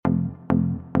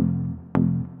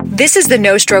This is the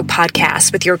No Stroke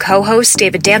Podcast with your co-hosts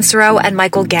David Dansero and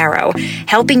Michael Garrow,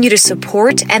 helping you to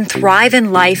support and thrive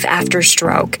in life after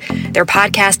stroke. Their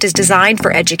podcast is designed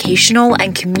for educational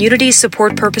and community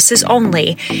support purposes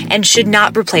only and should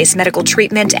not replace medical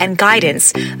treatment and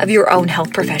guidance of your own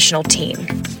health professional team.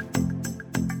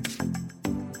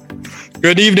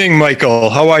 Good evening, Michael.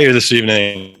 How are you this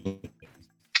evening?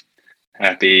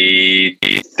 Happy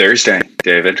Thursday,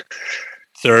 David.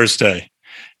 Thursday.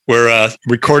 We're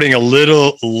recording a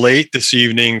little late this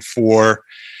evening for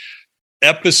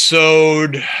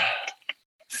episode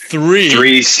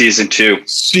 3. Season 2.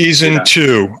 Season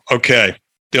 2. Okay.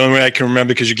 The only way I can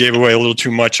remember, because you gave away a little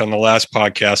too much on the last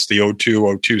podcast, the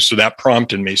 0202. So that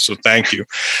prompted me. So thank you.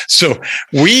 So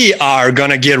we are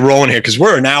going to get rolling here because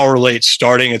we're an hour late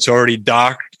starting. It's already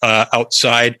dark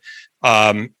outside.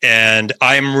 And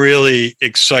I'm really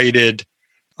excited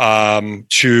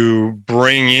to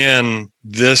bring in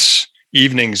this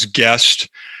evening's guest.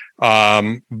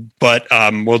 But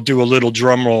we'll do a little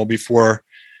drum roll before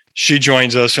she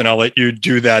joins us, and I'll let you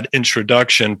do that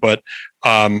introduction. But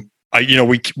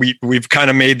we've kind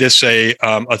of made this a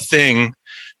thing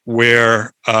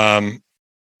where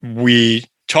we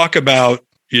talk about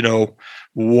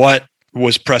what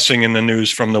was pressing in the news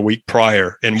from the week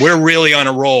prior, and we're really on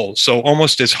a roll. So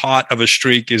almost as hot of a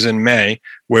streak as in May,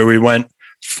 where we went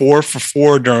 4 for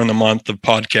 4 during the month of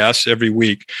podcasts every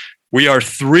week. We are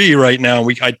 3 right now.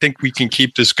 I think we can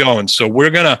keep this going. So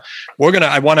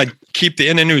I want to keep the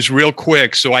in the news real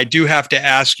quick. So I do have to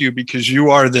ask you, because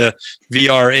you are the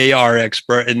VR AR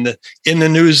expert in the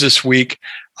news this week.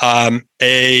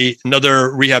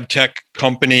 Another rehab tech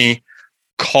company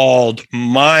called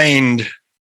Mind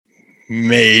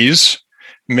Maze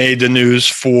made the news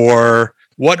for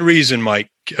what reason, Mike?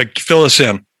 Fill us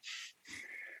in.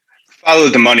 Follow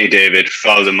the money, David.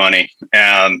 Follow the money.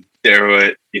 There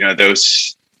were,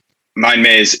 those. Mind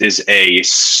Maze is a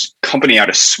company out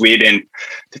of Sweden.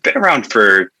 They've been around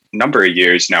for a number of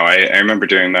years now. I remember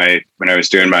when I was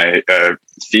doing my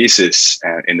thesis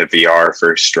in the VR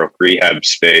for stroke rehab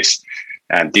space.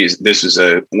 And this was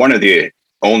one of the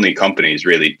only companies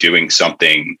really doing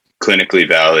something clinically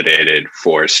validated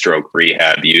for stroke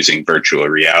rehab using virtual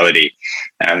reality.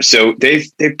 So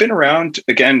they've been around.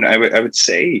 Again, I would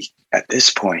say at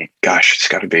this point, gosh, it's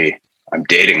got to be, I'm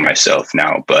dating myself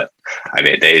now, but I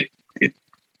mean,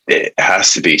 it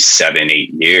has to be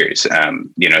 7-8 years.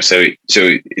 So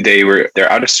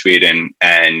they're out of Sweden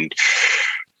and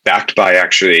backed by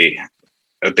actually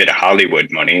a bit of Hollywood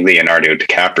money, Leonardo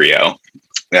DiCaprio.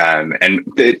 And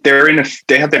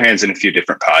they have their hands in a few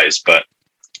different pies, but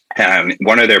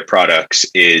one of their products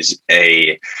is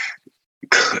a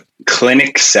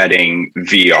clinic setting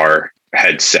VR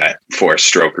headset for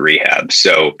stroke rehab.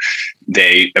 So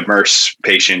they immerse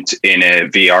patients in a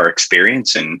VR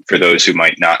experience. And for those who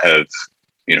might not have,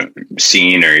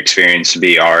 seen or experienced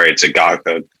VR, it's a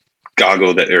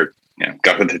goggle that you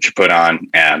put on,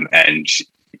 and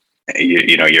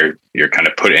you're kind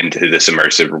of put into this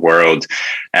immersive world,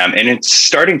 and it's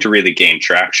starting to really gain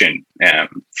traction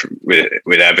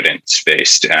with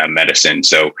evidence-based medicine.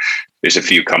 So there's a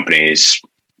few companies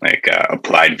like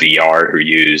Applied VR who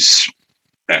use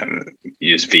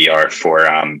VR for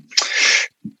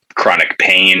chronic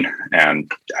pain.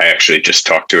 And I actually just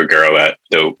talked to a girl at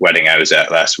the wedding I was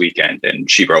at last weekend,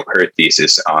 and she wrote her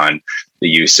thesis on the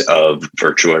use of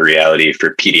virtual reality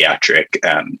for pediatric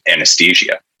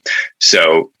anesthesia.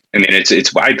 So, I mean,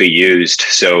 it's widely used.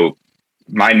 So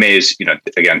Mind Maze,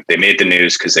 again, they made the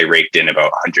news because they raked in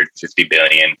about $150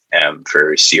 billion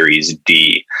for Series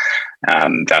D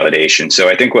validation. So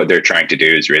I think what they're trying to do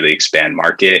is really expand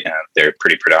market. They're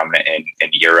pretty predominant in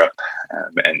Europe,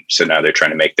 and so now they're trying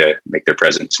to make their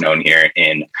presence known here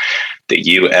in the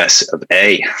US of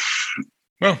A.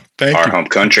 Well, thank you. Our home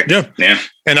country. Yeah.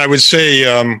 And I would say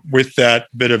with that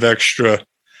bit of extra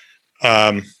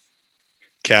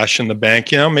cash in the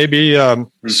bank, maybe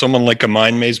someone like a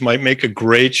Mind Maze might make a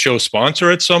great show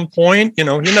sponsor at some point.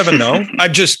 You never know.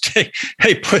 I'm just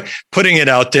putting it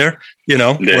out there.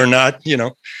 We're not.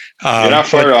 You're not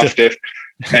far off, Dave.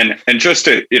 And just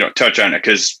to touch on it,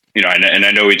 because and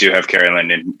I know we do have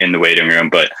Carolyn in the waiting room,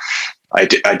 but I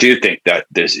do think that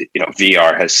this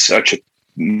VR has such a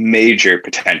major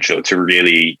potential to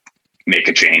really make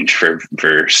a change for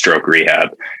stroke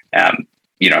rehab. How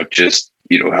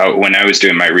when I was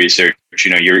doing my research,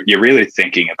 you're really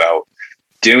thinking about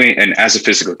doing, and as a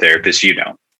physical therapist, you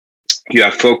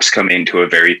have folks come into a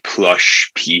very plush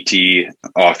PT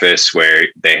office where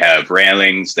they have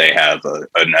railings, they have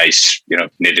a nice,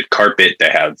 knitted carpet, they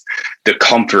have the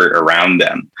comfort around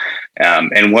them.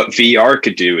 And what VR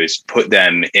could do is put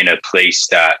them in a place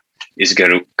that is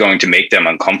going to make them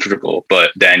uncomfortable,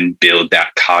 but then build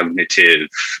that cognitive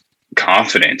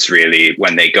confidence really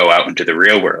when they go out into the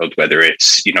real world, whether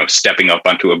it's, stepping up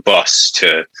onto a bus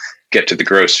to get to the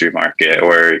grocery market,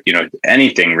 or,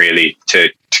 anything really to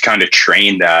kind of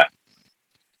train that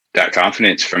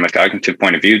confidence from a cognitive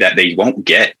point of view that they won't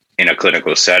get in a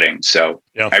clinical setting. So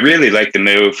I really like the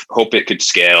move. Hope it could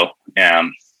scale.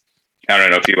 I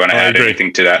don't know if you want to add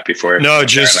anything to that before. No,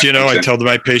 just, I tell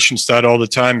my patients that all the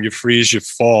time. You freeze, you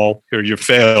fall, or you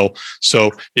fail.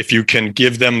 So if you can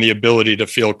give them the ability to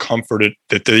feel comforted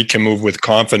that they can move with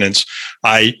confidence,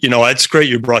 it's great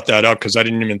you brought that up, because I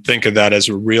didn't even think of that as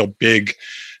a real big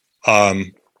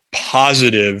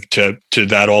positive to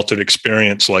that altered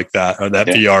experience like that, or that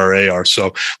VR AR.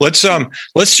 So let's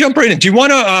jump right in. Do you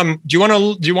want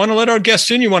to let our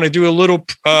guests in? You want to do a little,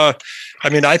 I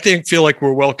feel like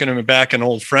we're welcoming back an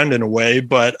old friend in a way,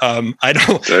 but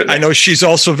I know she's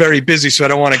also very busy, so I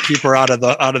don't want to keep her out of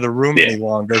the room any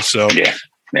longer. So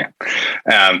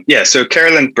so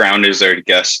Carolyn Brown is our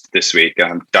guest this week.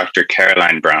 Dr.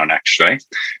 Caroline Brown, actually.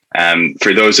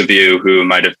 For those of you who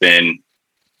might have been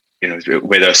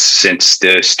with us since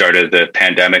the start of the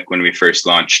pandemic, when we first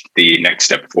launched the Next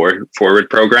Step Forward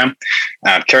program,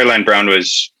 Caroline Brown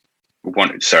was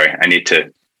I need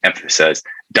to emphasize,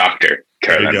 Dr.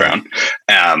 Caroline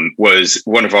Brown was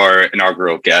one of our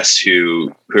inaugural guests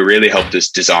who really helped us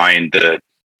design the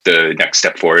Next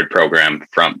Step Forward program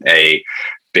from a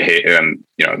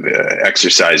the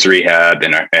exercise rehab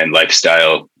and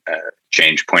lifestyle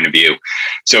change point of view.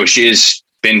 So she is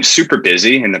been super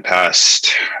busy in the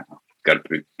past,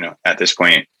 at this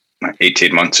point,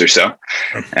 18 months or so.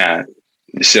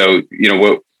 So,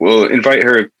 we'll invite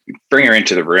her, bring her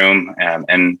into the room,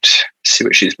 and see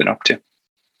what she's been up to.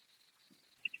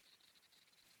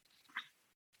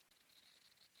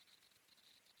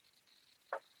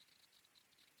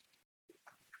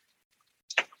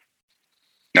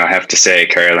 Now, I have to say,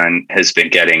 Caroline has been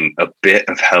getting a bit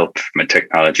of help from a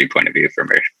technology point of view from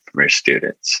her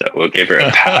students. So we'll give her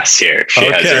a pass here. She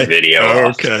has her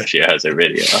video. She has her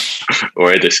video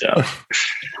or the show.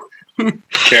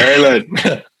 Carolyn.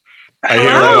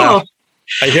 I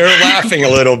hear her laughing a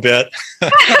little bit.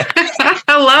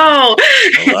 Hello.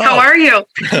 How are you?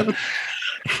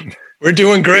 We're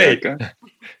doing great.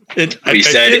 We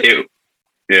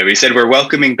said we're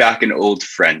welcoming back an old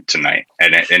friend tonight,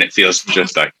 and it feels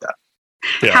just like that.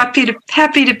 Yeah.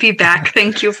 Happy to be back.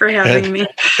 Thank you for having me.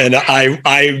 And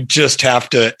I just have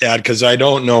to add, because I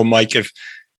don't know, Mike, if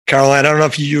Caroline, I don't know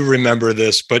if you remember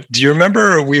this, but do you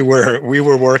remember we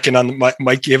were working on,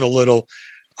 Mike gave a little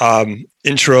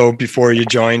intro before you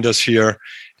joined us here,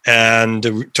 and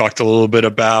we talked a little bit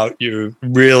about you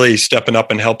really stepping up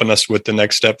and helping us with the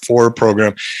Next Step Forward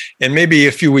program. And maybe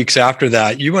a few weeks after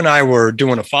that, you and I were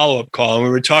doing a follow-up call, and we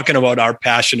were talking about our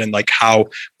passion and like how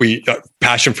we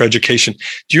passion for education.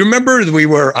 Do you remember we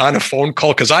were on a phone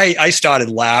call? Because I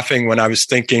started laughing when I was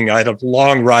thinking I had a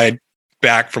long ride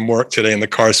back from work today in the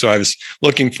car, so I was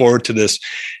looking forward to this.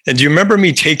 And do you remember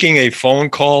me taking a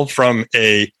phone call from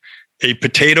a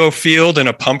potato field and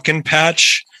a pumpkin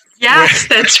patch? Yes,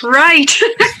 that's right.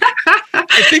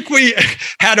 I think we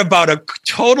had about a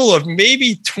total of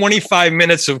maybe 25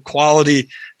 minutes of quality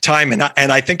time. And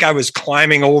I think I was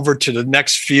climbing over to the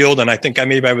next field. And I think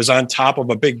I was on top of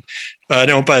a big, I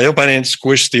hope I didn't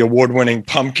squish the award-winning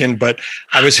pumpkin, but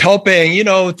I was helping,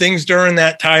 things during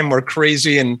that time were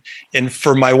crazy. And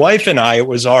for my wife and I, it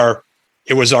was our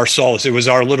solace. It was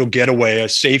our little getaway, a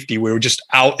safety. We were just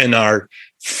out in our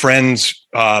friends'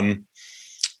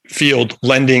 field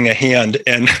lending a hand,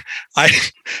 and I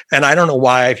don't know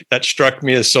why that struck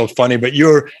me as so funny, but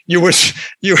you were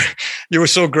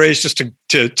so gracious to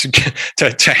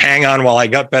hang on while I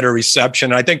got better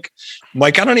reception. I think,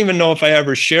 Mike, I don't even know if I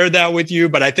ever shared that with you,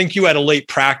 but I think you had a late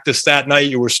practice that night.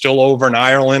 You were still over in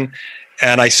Ireland.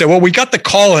 And I said, well, we got the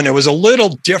call and it was a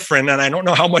little different. And I don't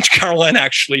know how much Caroline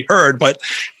actually heard, but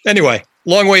anyway,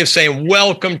 long way of saying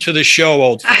welcome to the show,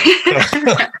 old friend.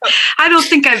 I don't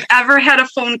think I've ever had a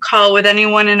phone call with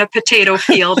anyone in a potato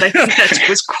field. I think that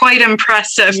was quite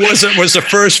impressive. It was the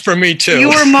first for me too. You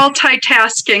were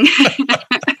multitasking.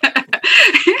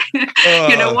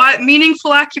 You know what?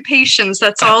 Meaningful occupations.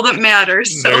 That's all that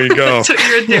matters. So there you go. That's what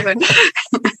you're doing.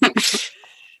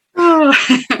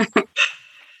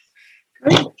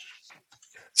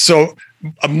 So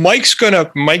Mike's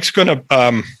gonna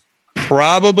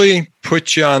probably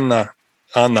put you on the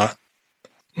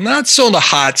not so the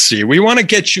hot seat. We want to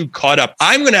get you caught up.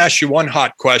 I'm going to ask you one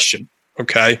hot question,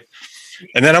 okay?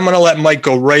 And then I'm going to let Mike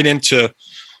go right into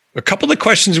a couple of the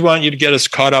questions we want you to get us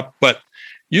caught up. But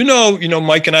you know,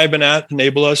 Mike and I have been at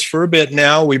Enable Us for a bit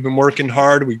now. We've been working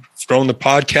hard. We thrown the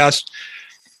podcast.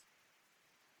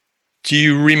 Do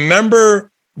you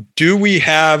remember, do we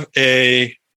have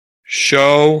a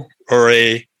show or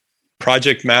a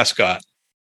project mascot?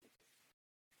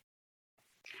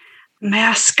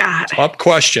 Mascot. Tough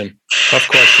question.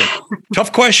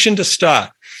 Tough question to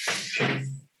start.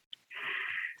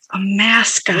 A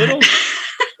mascot.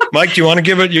 Mike, do you want to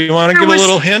give it? You want to give a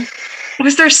little hint?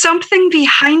 Was there something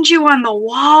behind you on the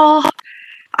wall?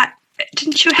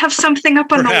 Didn't you have something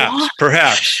up on the wall?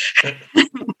 Perhaps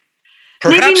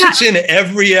Maybe it's in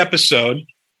every episode.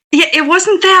 Yeah, it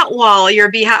wasn't that wall you're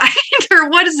behind, or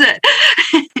what is it?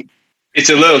 It's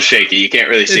a little shaky. You can't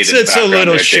really see it's a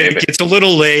little shaky. David. It's a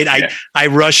little late. Yeah. I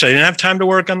rushed. I didn't have time to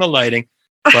work on the lighting,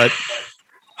 but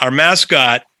our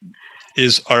mascot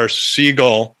is our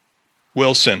seagull,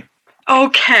 Wilson.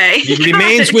 Okay. He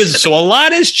remains with us. So a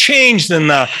lot has changed in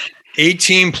the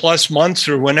 18 plus months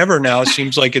or whenever now. It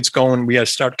seems like it's going, we have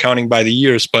to start counting by the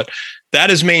years, but that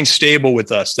has remained stable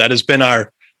with us. That has been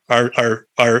our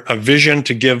vision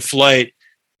to give flight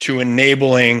to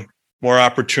enabling more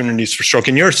opportunities for stroke.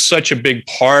 And you're such a big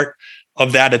part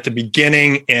of that at the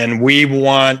beginning. And we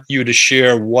want you to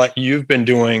share what you've been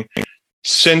doing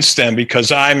since then,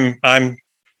 because I'm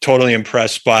totally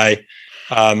impressed by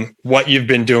what you've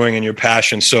been doing and your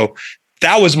passion. So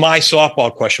that was my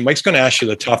softball question. Mike's going to ask you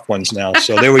the tough ones now.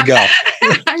 So there we go.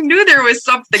 I knew there was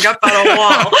something up on a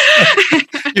wall.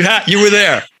 You were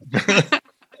there.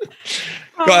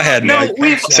 Go ahead, Mike.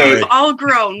 We've all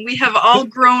grown. We have all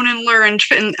grown and learned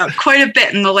quite a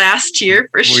bit in the last year,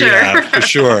 for sure. Yeah, for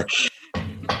sure.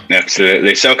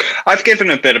 Absolutely. So I've given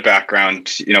a bit of background,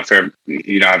 for,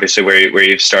 obviously where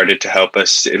you've started to help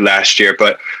us last year,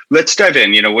 but let's dive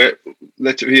in,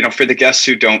 for the guests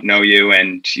who don't know you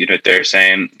and, they're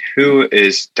saying, who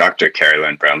is Dr.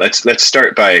 Carolyn Brown? Let's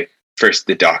start by first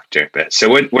the doctor bit. So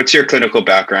what's your clinical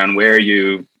background? Where are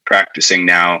you practicing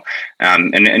now?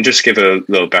 And just give a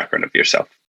little background of yourself.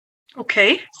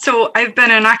 Okay, so I've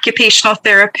been an occupational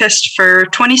therapist for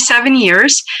 27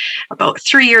 years. About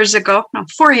 4 years ago,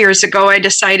 I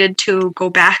decided to go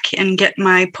back and get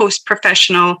my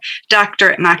post-professional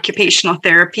doctorate in occupational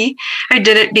therapy. I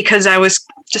did it because I was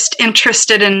just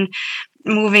interested in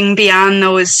moving beyond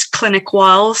those clinic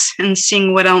walls and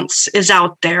seeing what else is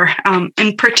out there,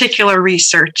 in particular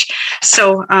research.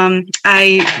 So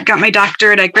I got my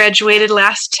doctorate. I graduated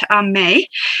last May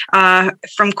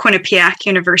from Quinnipiac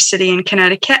University in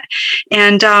Connecticut.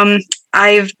 And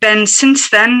I've been,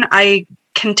 since then, I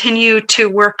continue to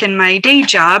work in my day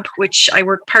job, which I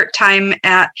work part-time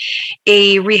at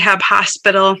a rehab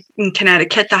hospital in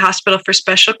Connecticut, the Hospital for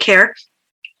Special Care.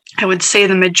 I would say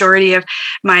the majority of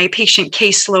my patient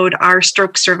caseload are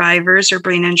stroke survivors or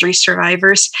brain injury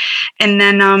survivors. And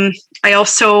then I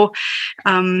also,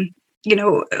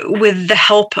 with the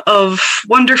help of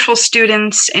wonderful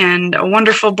students and a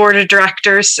wonderful board of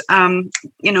directors,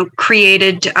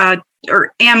 created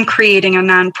or am creating a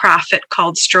nonprofit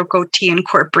called Stroke OT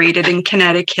Incorporated in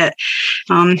Connecticut.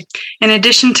 In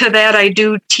addition to that, I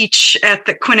do teach at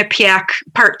the Quinnipiac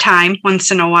part-time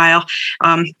once in a while.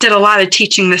 Did a lot of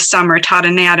teaching this summer, taught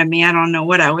anatomy. I don't know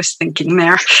what I was thinking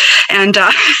there. And,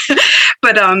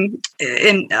 but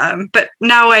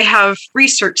now I have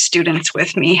research students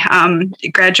with me,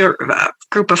 graduate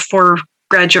group of 4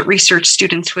 graduate research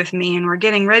students with me, and we're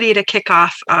getting ready to kick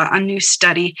off a new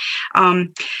study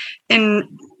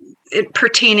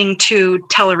pertaining to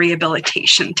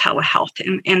telerehabilitation, telehealth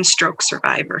in stroke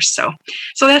survivors. So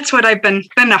that's what I've been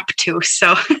up to.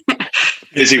 So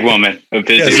busy woman, a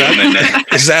busy woman.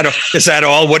 Is that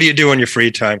all? What do you do in your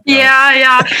free time?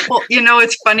 Yeah. Well,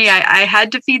 it's funny. I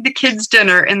had to feed the kids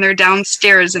dinner, and they're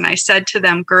downstairs, and I said to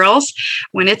them, girls,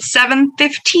 when it's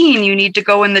 7:15, you need to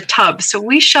go in the tub. So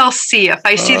we shall see. If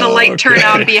I see the light turn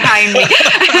on behind me,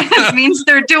 it means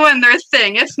they're doing their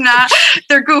thing. If not,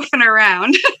 they're goofing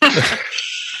around.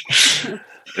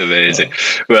 Amazing.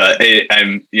 Well,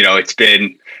 it's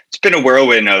been a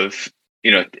whirlwind of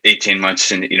 18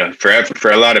 months, and forever for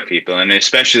a lot of people, and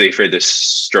especially for the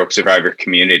stroke survivor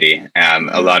community.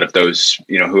 A lot of those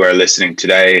who are listening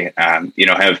today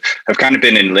have kind of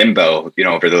been in limbo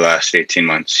over the last 18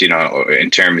 months,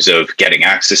 in terms of getting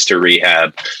access to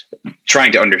rehab,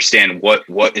 trying to understand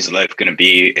what is life going to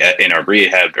be in a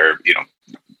rehab, or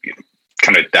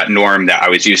kind of that norm that I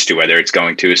was used to, whether it's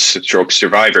going to a stroke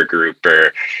survivor group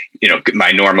or,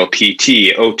 my normal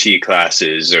PT, OT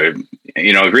classes, or,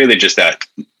 really just that,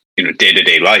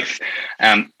 day-to-day life.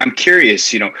 I'm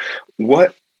curious,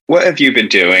 what have you been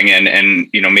doing, and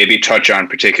maybe touch on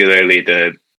particularly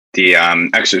the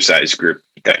exercise group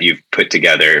that you've put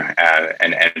together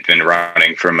and been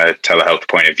running from a telehealth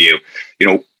point of view.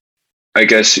 I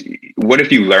guess, what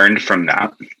have you learned from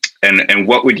that? And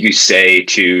what would you say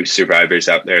to survivors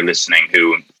out there listening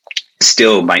who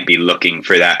still might be looking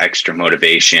for that extra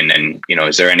motivation? And,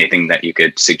 is there anything that you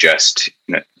could suggest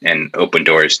and open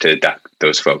doors to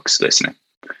those folks listening?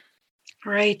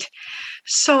 Right.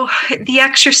 So the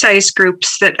exercise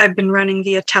groups that I've been running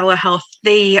via telehealth,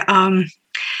 they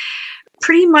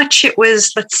pretty much it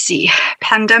was,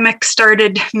 pandemic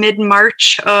started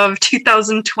mid-March of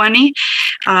 2020.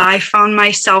 I found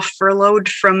myself furloughed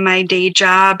from my day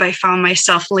job. I found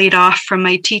myself laid off from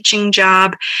my teaching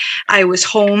job. I was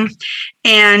home,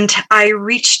 and I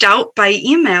reached out by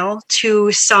email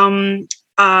to some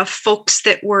folks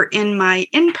that were in my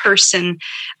in-person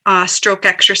stroke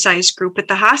exercise group at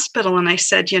the hospital. And I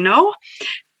said,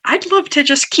 I'd love to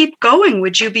just keep going.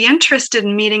 Would you be interested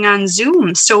in meeting on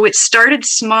Zoom? So it started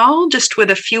small, just with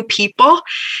a few people.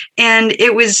 And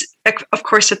it was, of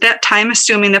course, at that time,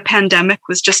 assuming the pandemic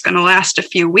was just going to last a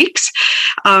few weeks.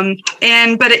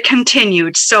 But it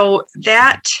continued. So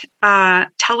that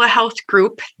telehealth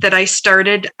group that I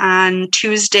started on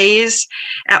Tuesdays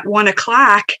at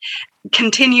 1:00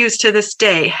 continues to this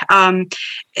day.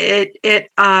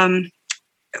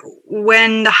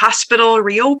 When the hospital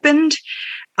reopened,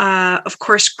 of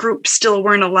course, groups still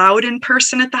weren't allowed in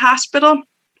person at the hospital.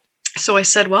 So I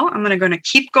said, well, I'm going to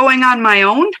keep going on my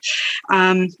own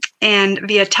and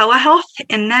via telehealth.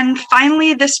 And then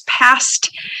finally, this past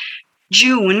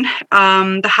June,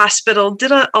 the hospital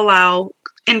did allow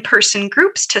in-person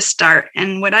groups to start.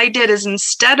 And what I did is,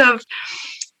 instead of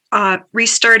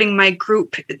restarting my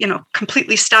group,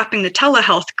 completely stopping the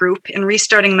telehealth group and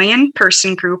restarting my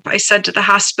in-person group, I said to the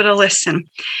hospital, listen,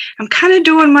 I'm kind of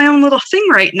doing my own little thing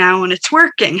right now, and it's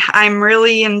working. I'm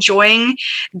really enjoying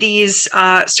these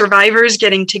survivors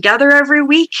getting together every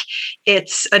week.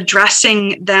 It's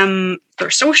addressing their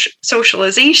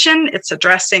socialization. It's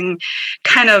addressing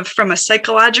kind of from a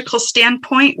psychological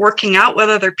standpoint, working out with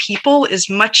other people is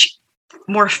much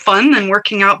more fun than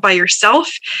working out by yourself.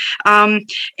 And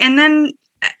then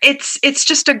it's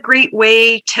just a great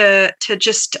way to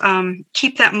just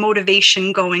keep that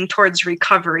motivation going towards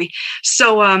recovery.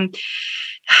 So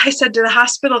I said to the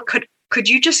hospital, could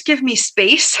you just give me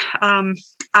space?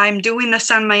 I'm doing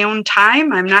this on my own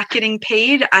time. I'm not getting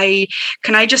paid.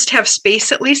 Can I just have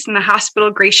space at least? And the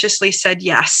hospital graciously said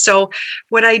yes. So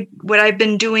what I've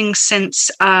been doing since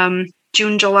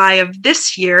June, July of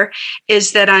this year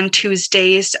is that on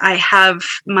Tuesdays, I have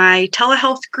my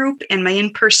telehealth group and my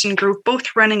in-person group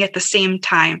both running at the same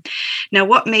time. Now,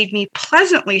 what made me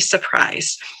pleasantly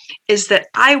surprised is that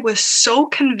I was so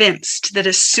convinced that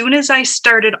as soon as I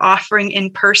started offering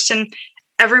in-person,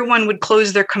 everyone would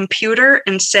close their computer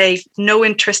and say, no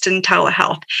interest in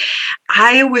telehealth.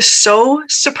 I was so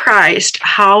surprised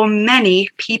how many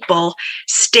people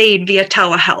stayed via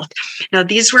telehealth. Now,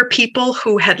 these were people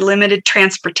who had limited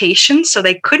transportation, so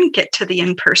they couldn't get to the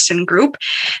in-person group.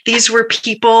 These were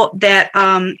people that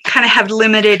kind of have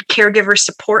limited caregiver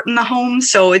support in the home,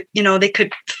 so they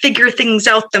could figure things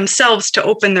out themselves to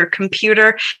open their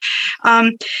computer,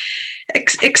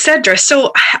 etc.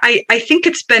 So I think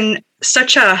it's been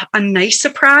such a nice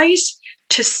surprise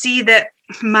to see that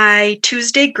my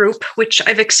Tuesday group, which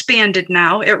I've expanded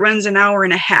now, it runs an hour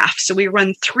and a half. So we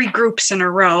run 3 groups in a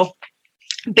row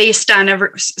based on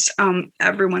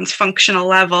everyone's functional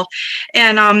level.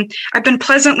 And I've been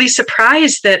pleasantly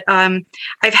surprised that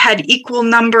I've had equal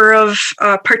number of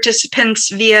participants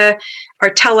via our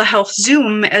telehealth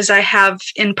Zoom as I have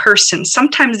in person.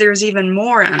 Sometimes there's even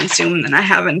more on Zoom than I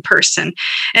have in person.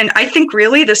 And I think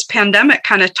really this pandemic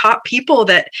kind of taught people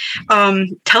that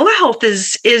telehealth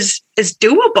is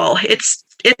doable.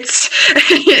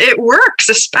 It works,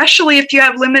 especially if you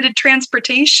have limited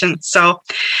transportation. So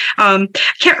I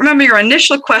can't remember your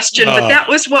initial question, but that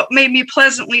was what made me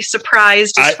pleasantly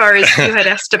surprised as far as you had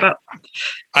asked about.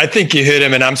 I think you hit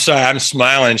him, and I'm sorry, I'm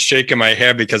smiling, shaking my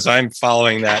head because I'm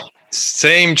following that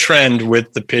same trend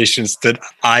with the patients that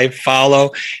I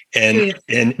follow. And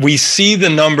we see the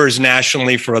numbers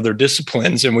nationally for other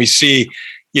disciplines, and we see,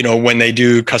 when they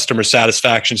do customer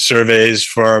satisfaction surveys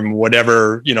from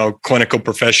whatever, clinical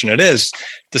profession it is,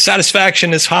 the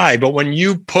satisfaction is high. But when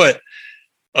you put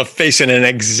a face in an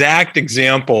exact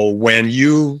example, when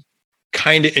you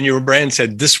kind of in your brain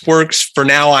said, this works for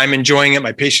now, I'm enjoying it,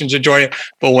 my patients enjoy it,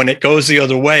 but when it goes the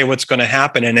other way, what's going to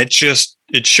happen? And it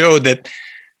showed that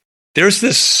there's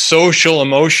this social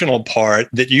emotional part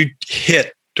that you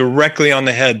hit directly on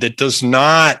the head that does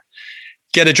not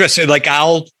get addressed. Like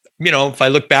if I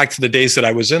look back to the days that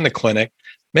I was in the clinic,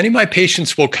 many of my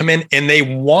patients will come in and they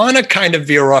want to kind of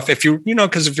veer off. If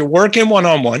because if you're working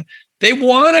one-on-one, they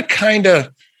want to kind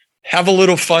of have a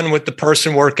little fun with the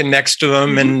person working next to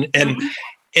them.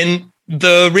 And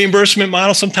the reimbursement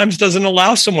model sometimes doesn't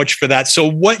allow so much for that. So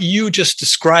what you just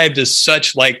described is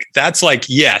such like, that's like,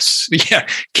 yes, yeah,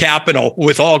 capital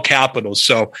with all capitals.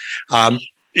 So,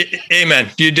 amen.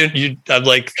 You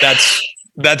like,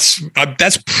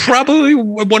 that's probably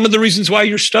one of the reasons why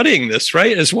you're studying this,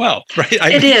 right? As well, right?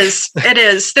 It is.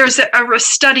 There's a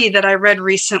study that I read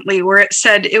recently where it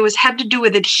said it had to do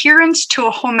with adherence to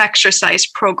a home exercise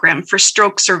program for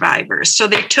stroke survivors. So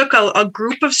they took a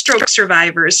group of stroke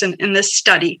survivors in this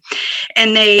study,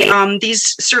 and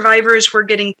these survivors were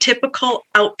getting typical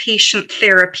outpatient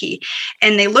therapy.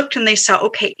 And they looked and they saw,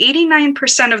 okay,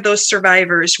 89% of those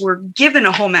survivors were given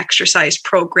a home exercise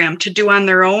program to do on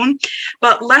their own,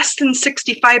 but less than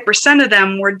 65% of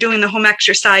them were doing the home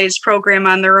exercise program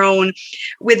on their own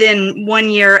within 1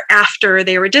 year after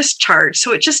they were discharged.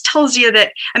 So it just tells you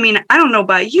that, I mean, I don't know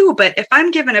about you, but if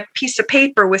I'm given a piece of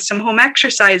paper with some home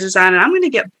exercises on it, I'm going to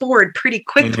get bored pretty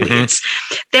quickly. Mm-hmm. It's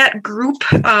that group,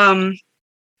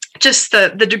 just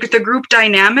the group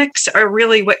dynamics are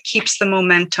really what keeps the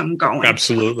momentum going.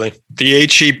 Absolutely. The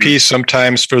HEP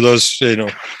sometimes, for those,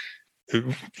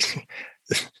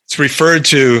 it's referred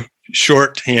to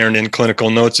shorthand in clinical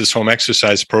notes as home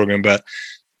exercise program, but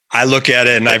I look at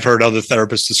it and I've heard other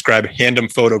therapists describe hand them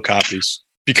photocopies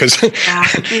because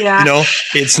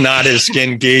it's not as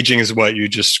engaging as what you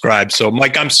just described. So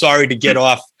Mike, I'm sorry to get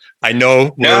off. I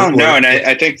know. And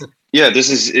I think,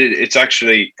 it's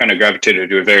actually kind of gravitated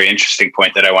to a very interesting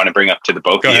point that I want to bring up to the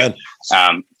both of you.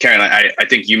 Caroline, I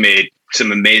think you made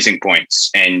some amazing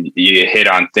points and you hit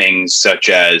on things such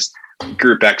as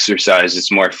group exercise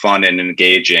is more fun and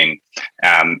engaging.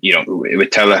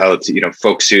 With telehealth,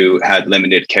 folks who had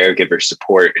limited caregiver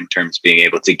support in terms of being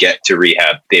able to get to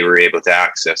rehab, they were able to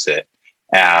access it.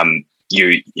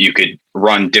 You could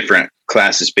run different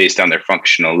classes based on their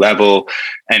functional level,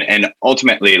 and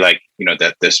ultimately,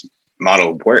 that this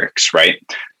model works, right?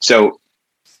 So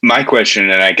my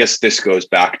question, and I guess this goes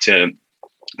back to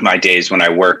my days when I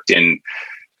worked in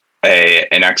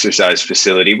an exercise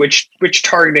facility, which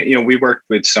targeted, we worked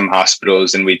with some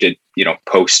hospitals and we did,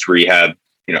 post rehab,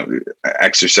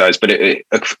 exercise, but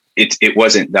it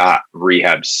wasn't that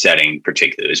rehab setting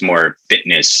particularly. It was more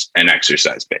fitness and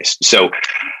exercise based. So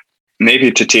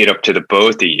maybe to tee it up to the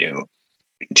both of you,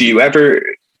 do you ever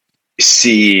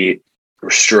see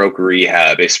stroke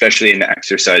rehab, especially in the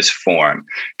exercise form,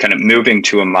 kind of moving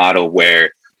to a model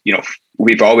where,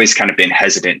 we've always kind of been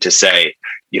hesitant to say,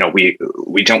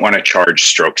 we don't want to charge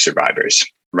stroke survivors,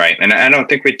 right? And I don't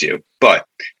think we do. But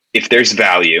if there's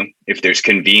value, if there's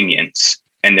convenience,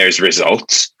 and there's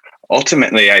results,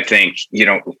 ultimately, I think,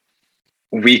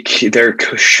 there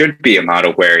should be a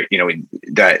model where,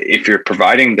 that if you're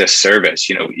providing this service,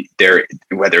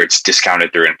 whether it's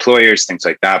discounted through employers, things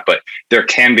like that, but there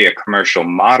can be a commercial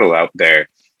model out there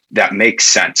that makes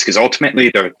sense. Because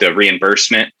ultimately, the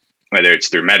reimbursement, whether it's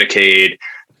through Medicaid,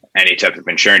 any type of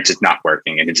insurance, is not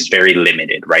working and it's very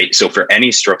limited, right? So for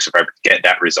any stroke survivor to get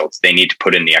that results, they need to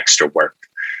put in the extra work.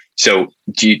 So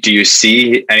do you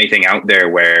see anything out there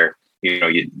where,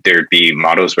 there'd be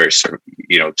models where,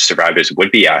 survivors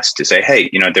would be asked to say, hey,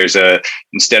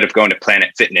 instead of going to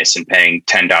Planet Fitness and paying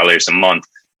 $10 a month,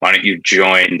 why don't you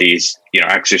join these,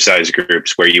 exercise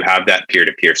groups where you have that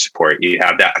peer-to-peer support, you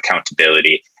have that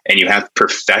accountability, and you have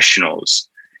professionals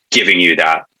giving you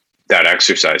that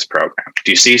exercise program.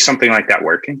 Do you see something like that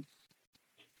working?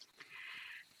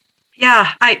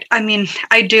 Yeah, I mean,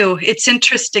 I do. It's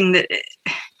interesting that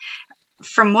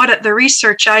from the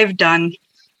research I've done,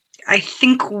 I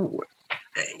think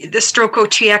the stroke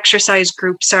OT exercise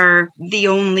groups are the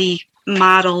only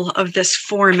model of this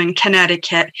form in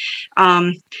Connecticut.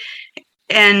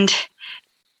 And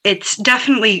it's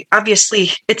definitely, obviously,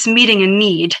 it's meeting a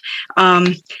need.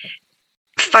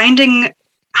 Finding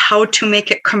how to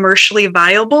make it commercially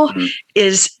viable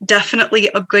is definitely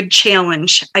a good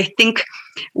challenge. I think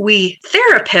we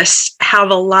therapists have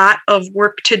a lot of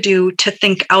work to do to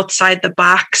think outside the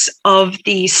box of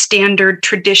the standard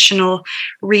traditional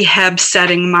rehab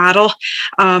setting model.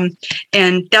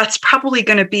 And that's probably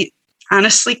going to be,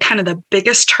 honestly, kind of the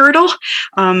biggest hurdle.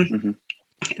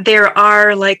 There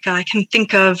are, I can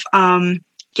think of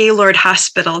Gaylord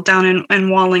Hospital down in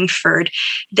Wallingford.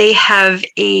 They have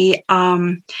a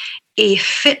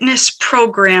fitness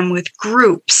program with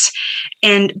groups,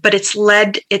 but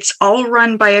it's all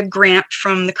run by a grant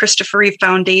from the Christopher Reeve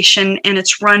Foundation, and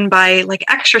it's run by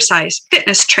exercise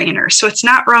fitness trainers. So it's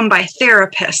not run by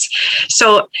therapists.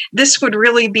 So this would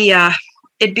really be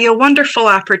it'd be a wonderful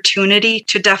opportunity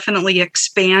to definitely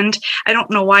expand. I don't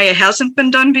know why it hasn't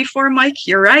been done before, Mike.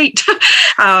 You're right.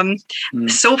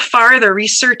 So far, the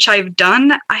research I've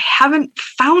done, I haven't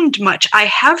found much. I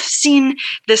have seen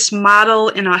this model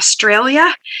in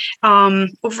Australia,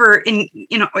 over in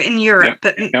Europe,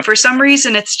 but for some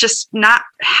reason it's just not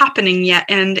happening yet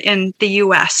in the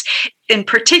US, and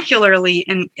particularly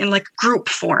in like group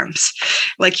forms.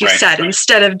 Like you said,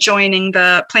 instead of joining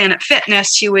the Planet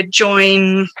Fitness, you would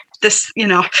join this,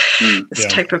 this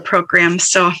type of program.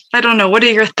 So I don't know. What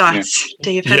are your thoughts,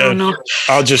 Dave? I don't know.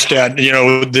 I'll just add,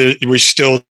 we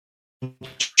still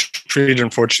treat it,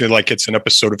 unfortunately, like it's an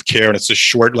episode of care, and it's a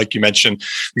short, like you mentioned,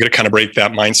 we got to kind of break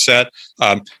that mindset.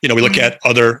 We look at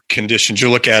other conditions. You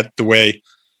look at the way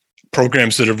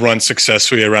programs that have run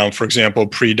successfully around, for example,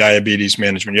 pre-diabetes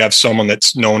management. You have someone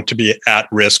that's known to be at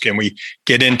risk, and we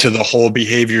get into the whole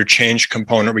behavior change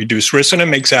component, reduce risk, and it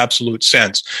makes absolute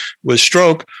sense. With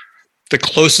stroke, the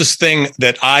closest thing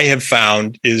that I have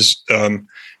found is, and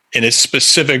it's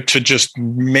specific to just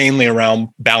mainly around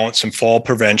balance and fall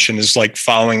prevention, is like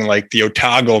following like the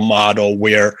Otago model,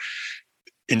 where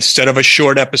instead of a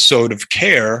short episode of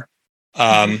care,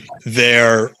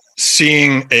 they're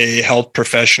seeing a health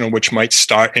professional, which might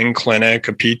start in clinic,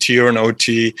 a PT or an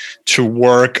OT, to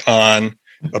work on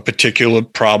a particular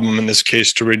problem, in this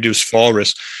case, to reduce fall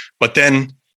risk. But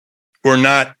then we're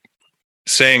not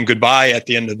saying goodbye at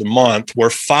the end of the month. We're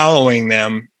following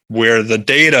them where the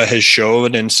data has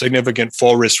showed in significant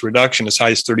fall risk reduction as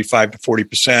high as 35 to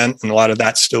 40%. And a lot of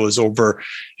that still is over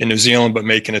in New Zealand, but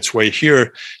making its way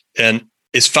here, and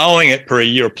is following it for a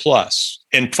year plus,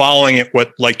 and following it,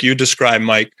 what, like you described,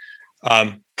 Mike,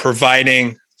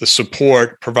 providing the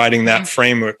support, providing that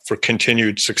framework for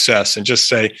continued success, and just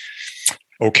say,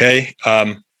 okay,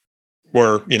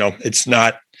 it's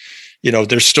not,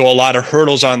 there's still a lot of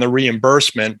hurdles on the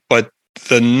reimbursement, but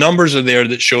the numbers are there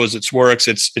that shows it works.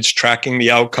 It's tracking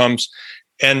the outcomes,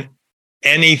 and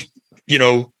in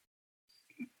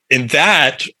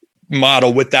that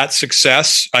model, with that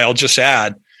success, I'll just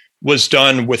add, was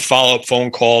done with follow-up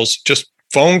phone calls, just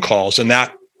phone calls. And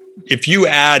that, if you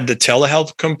add the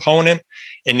telehealth component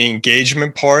and the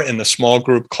engagement part in the small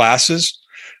group classes,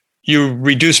 you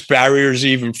reduce barriers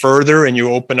even further, and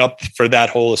you open up for that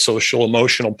whole social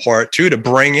emotional part too, to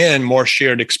bring in more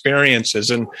shared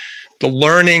experiences. And the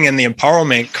learning and the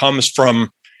empowerment comes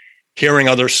from hearing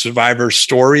other survivors'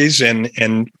 stories and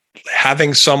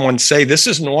having someone say, this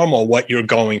is normal, what you're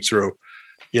going through,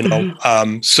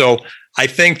 So I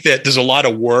think that there's a lot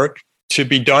of work to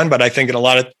be done, but I think in a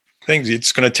lot of things,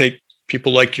 it's going to take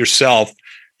people like yourself,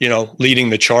 leading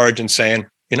the charge and saying,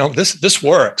 this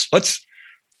works.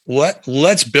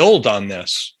 Let's build on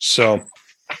this. So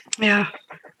yeah,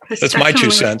 that's my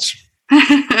 2 cents.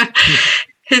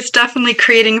 It's definitely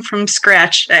creating from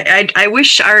scratch. I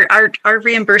wish our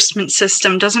reimbursement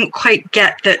system doesn't quite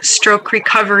get that stroke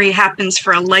recovery happens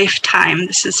for a lifetime.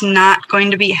 This is not going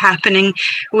to be happening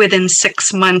within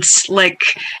 6 months like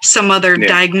some other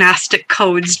diagnostic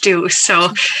codes do.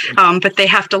 So, but they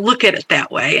have to look at it that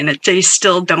way, and they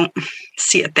still don't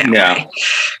see it that way.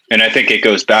 And I think it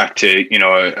goes back to,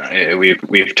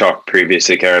 we've talked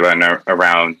previously, Caroline,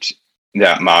 around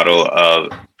that model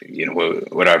of,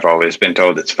 what I've always been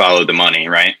told, it's follow the money,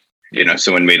 right?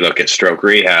 So when we look at stroke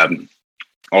rehab,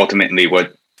 ultimately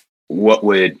what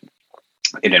would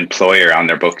an employer on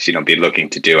their books, be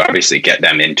looking to do? Obviously get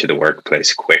them into the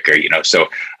workplace quicker, so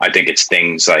I think it's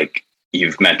things like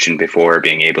you've mentioned before,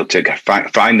 being able to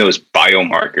find those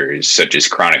biomarkers such as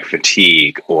chronic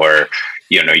fatigue or,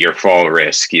 your fall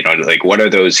risk, like what are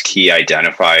those key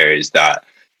identifiers that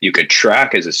you could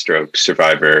track as a stroke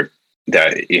survivor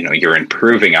that, you're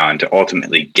improving on to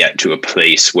ultimately get to a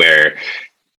place where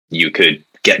you could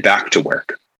get back to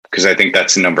work. Because I think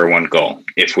that's the number one goal.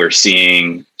 If we're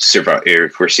seeing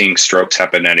strokes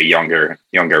happen at a younger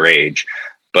age,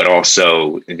 but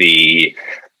also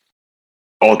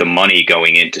all the money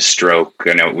going into stroke.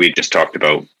 I know we just talked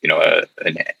about,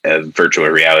 a virtual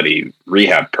reality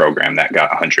rehab program that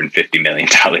got $150 million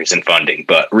in funding,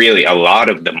 but really a lot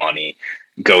of the money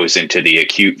goes into the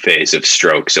acute phase of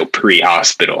stroke. So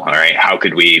pre-hospital, all right, how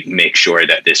could we make sure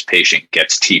that this patient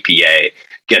gets TPA,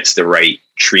 gets the right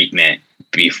treatment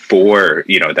before,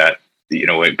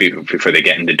 before they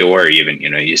get in the door? Even,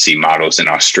 you see models in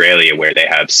Australia where they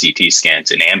have CT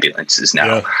scans in ambulances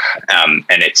now. Yeah.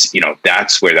 And it's,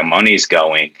 that's where the money's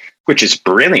going, which is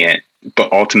brilliant.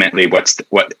 But ultimately,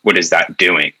 what is that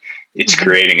doing? It's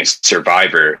creating a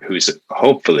survivor who's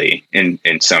hopefully, in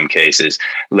some cases,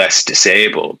 less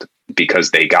disabled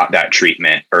because they got that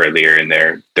treatment earlier in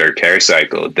their care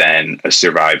cycle than a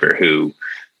survivor who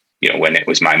when it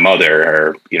was my mother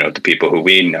or, the people who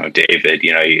we know, David,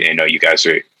 you guys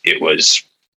it was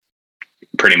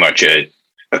pretty much a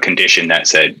condition that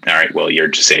said, all right, well, you're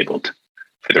disabled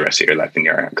for the rest of your life and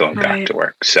you're not going back to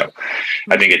work. So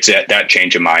I think it's that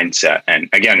change of mindset. And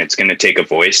again, it's going to take a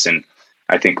voice. And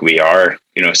I think we are,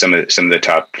 some of the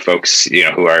top folks,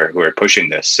 who are pushing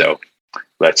this. So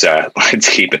let's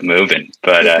keep it moving.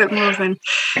 But keep it moving.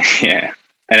 Yeah.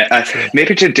 And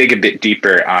maybe to dig a bit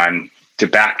deeper to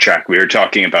backtrack, we were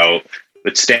talking about,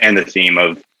 let's stay on the theme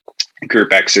of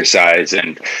group exercise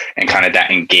and kind of that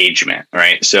engagement,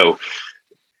 right? So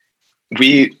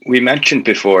we mentioned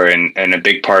before, and a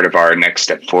big part of our Next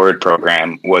Step Forward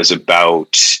program was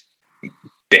about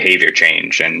behavior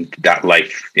change and that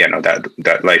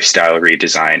that lifestyle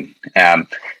redesign.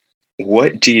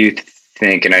 What do you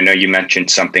think? And I know you mentioned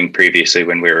something previously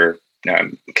when we were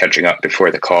catching up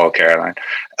before the call, Caroline,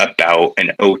 about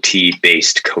an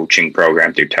OT-based coaching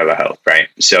program through telehealth, right?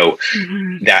 So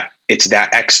that it's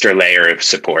that extra layer of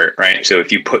support, right? So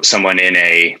if you put someone in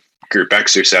a group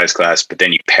exercise class, but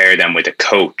then you pair them with a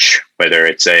coach, whether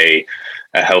it's a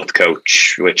health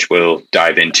coach, which we'll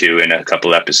dive into in a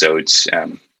couple episodes.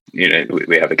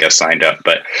 We have a guest lined up,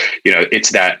 but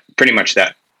it's that pretty much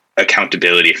that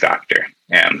accountability factor.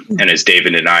 And as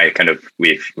David and I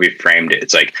we've framed it,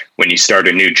 it's like when you start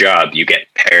a new job, you get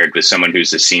paired with someone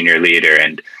who's a senior leader,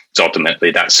 and it's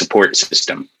ultimately that support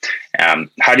system.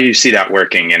 How do you see that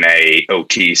working in a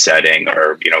OT setting,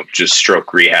 or just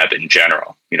stroke rehab in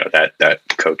general? That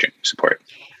coaching support.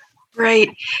 Right.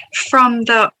 From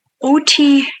the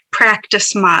OT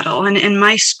practice model and in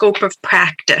my scope of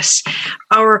practice,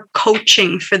 our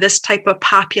coaching for this type of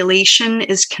population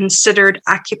is considered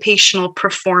occupational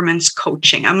performance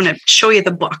coaching. I'm going to show you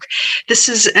the book. This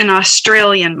is an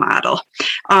Australian model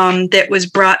that was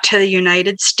brought to the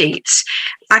United States.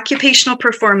 Occupational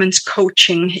performance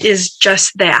coaching is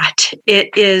just that.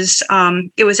 It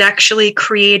was actually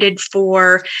created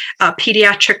for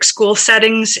pediatric school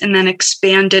settings and then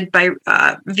expanded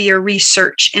via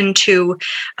research into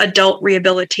adult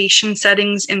rehabilitation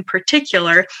settings, in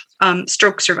particular,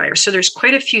 stroke survivors. So there's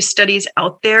quite a few studies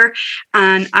out there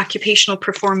on occupational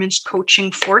performance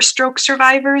coaching for stroke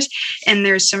survivors. And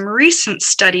there's some recent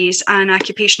studies on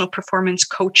occupational performance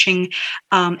coaching,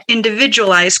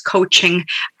 individualized coaching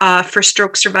for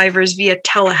stroke survivors via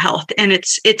telehealth. And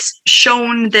it's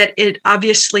shown that it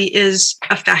obviously is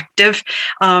effective.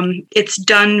 It's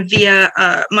done via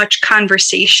much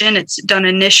conversation. It's done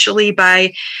initially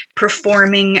by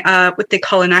performing what they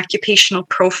call an occupational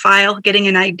profile, getting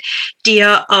an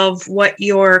idea of what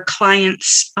your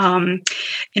clients'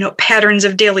 patterns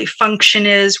of daily function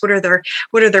is. What are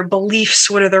their beliefs?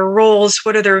 What are their roles?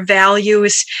 What are their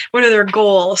values? What are their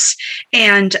goals?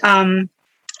 And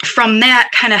from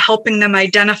that, kind of helping them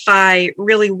identify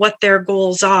really what their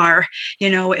goals are.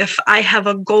 If I have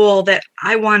a goal that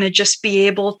I want to just be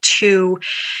able to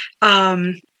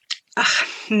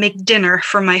make dinner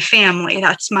for my family,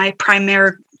 that's my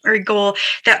primary goal.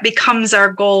 That becomes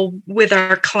our goal with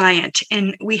our client.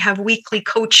 And we have weekly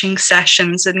coaching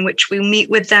sessions in which we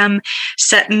meet with them,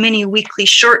 set mini weekly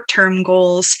short-term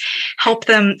goals, help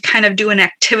them kind of do an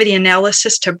activity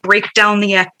analysis to break down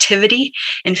the activity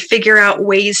and figure out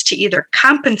ways to either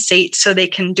compensate so they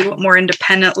can do it more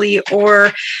independently,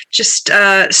 or just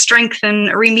strengthen,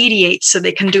 remediate so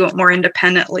they can do it more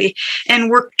independently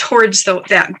and work towards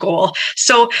that goal.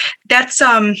 So that's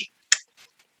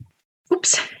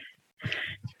oops.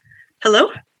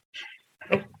 Hello?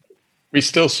 We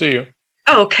still see you.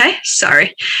 Oh, okay.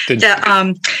 Sorry.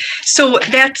 So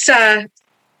that's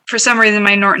for some reason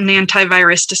my Norton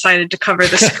antivirus decided to cover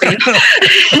the screen.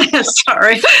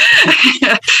 Sorry.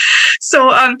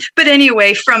 So, but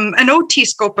anyway, from an OT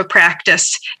scope of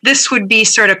practice, this would be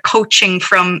sort of coaching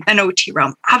from an OT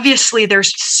realm. Obviously,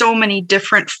 there's so many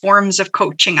different forms of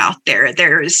coaching out there.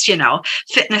 There's,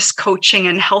 fitness coaching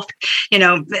and health,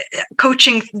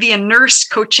 coaching via nurse,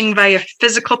 coaching by a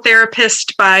physical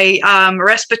therapist, by a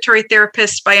respiratory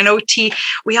therapist, by an OT.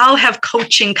 We all have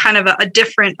coaching kind of a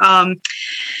different,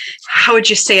 how would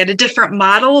you say it, a different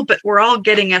model, but we're all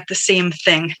getting at the same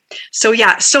thing. So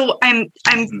yeah, so I'm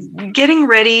getting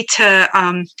ready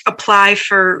to apply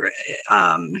for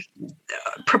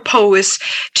propose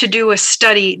to do a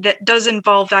study that does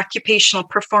involve occupational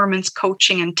performance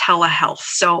coaching and telehealth.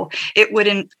 So it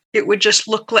would just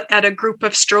look at a group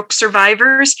of stroke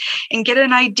survivors and get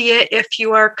an idea if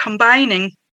you are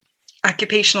combining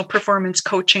occupational performance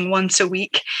coaching once a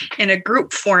week in a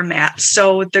group format.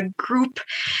 So the group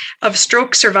of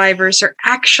stroke survivors are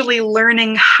actually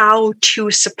learning how to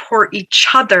support each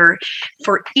other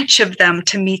for each of them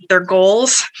to meet their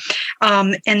goals.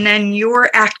 And then you're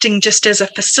acting just as a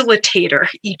facilitator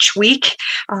each week.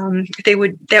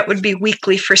 That would be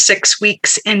weekly for 6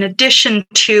 weeks, in addition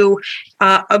to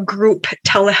a group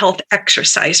telehealth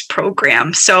exercise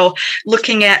program. So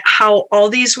looking at how all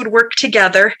these would work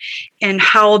together and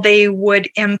how they would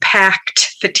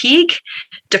impact fatigue,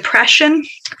 depression,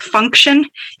 function,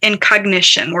 and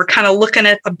cognition. We're kind of looking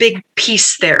at a big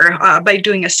piece there by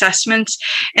doing assessments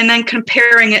and then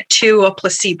comparing it to a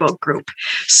placebo group.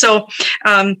 So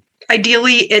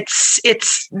ideally, it's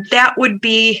that would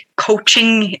be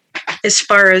coaching as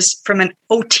far as from an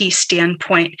OT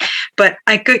standpoint. But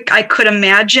I could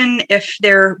imagine if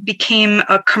there became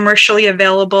a commercially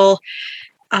available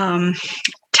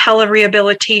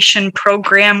telerehabilitation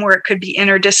program where it could be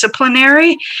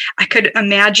interdisciplinary, I could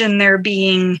imagine there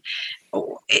being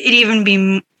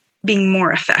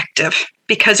more effective.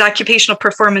 Because occupational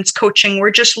performance coaching,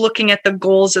 we're just looking at the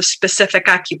goals of specific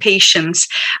occupations.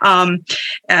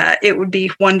 It would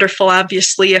be wonderful,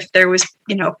 obviously, if there was,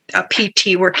 a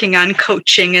PT working on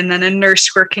coaching and then a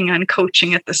nurse working on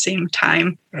coaching at the same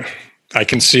time. I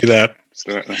can see that.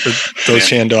 Those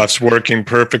handoffs working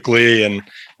perfectly and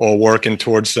all working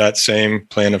towards that same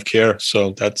plan of care.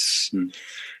 So that's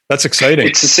exciting.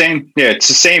 It's the same. Yeah, it's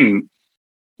the same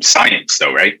science,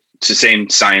 though, right? It's the same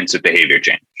science of behavior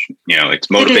change. It's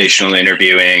motivational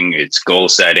interviewing, it's goal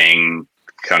setting,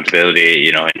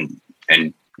 accountability, and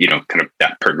kind of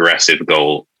that progressive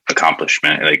goal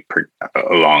accomplishment, like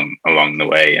along the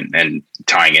way, and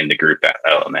tying in the group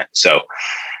element. So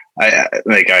I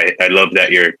love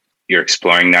that you're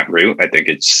exploring that route. I think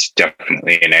it's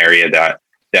definitely an area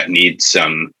that needs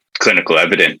some clinical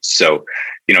evidence. So,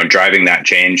 driving that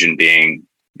change and being,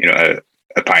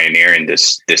 a pioneer in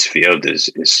this field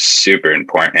is super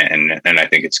important, and I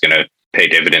think it's going to pay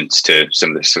dividends to some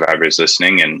of the survivors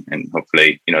listening, and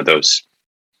hopefully those,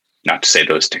 not to say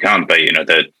those to come, but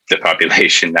the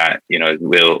population that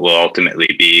will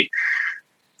ultimately be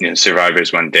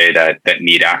survivors one day that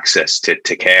need access to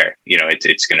care.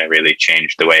 It's going to really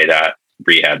change the way that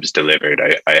rehab's delivered.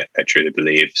 I truly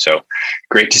believe. So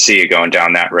great to see you going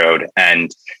down that road.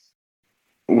 And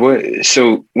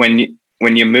so when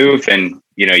you move and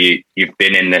you've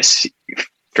been in this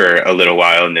for a little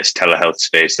while in this telehealth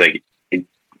space, like,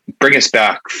 bring us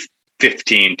back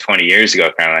 15, 20 years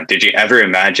ago, Caroline. Did you ever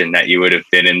imagine that you would have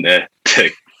been in the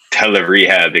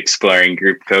tele-rehab exploring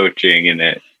group coaching? And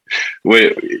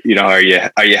are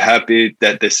you happy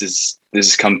that this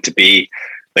has come to be?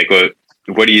 Like,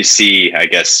 what do you see, I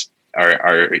guess,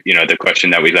 are the question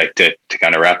that we like to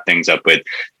kind of wrap things up with,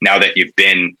 now that you've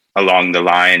been along the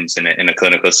lines in a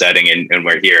clinical setting, and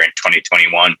we're here in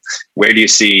 2021, where do you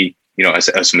see,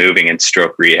 us moving in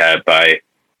stroke rehab by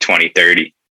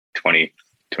 2030,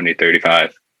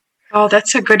 2035? Oh,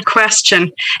 that's a good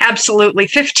question. Absolutely.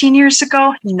 15 years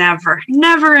ago, never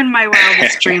in my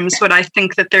wildest dreams would I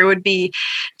think that there would be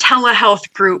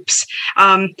telehealth groups.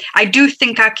 I do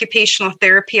think occupational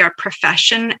therapy, our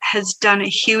profession, has done a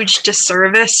huge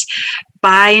disservice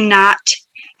by not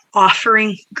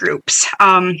offering groups,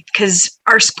 because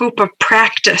our scope of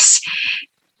practice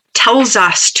tells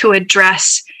us to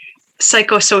address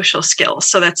psychosocial skills.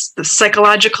 So that's the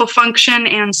psychological function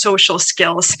and social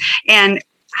skills. And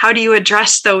how do you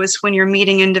address those when you're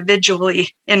meeting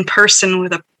individually in person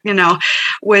with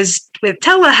with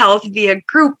telehealth via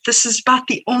group? This is about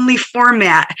the only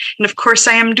format. And of course,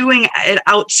 I am doing it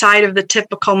outside of the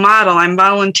typical model. I'm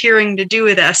volunteering to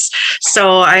do this.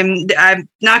 So I'm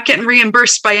not getting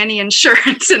reimbursed by any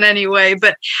insurance in any way,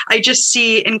 but I just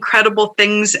see incredible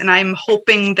things. And I'm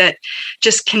hoping that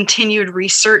just continued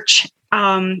research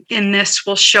in this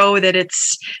will show that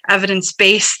it's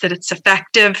evidence-based, that it's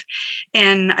effective.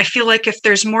 And I feel like if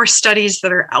there's more studies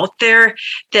that are out there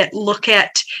that look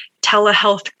at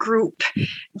telehealth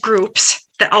groups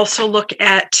that also look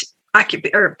at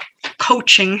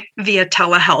coaching via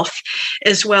telehealth,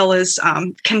 as well as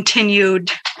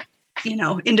continued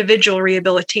individual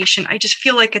rehabilitation, I just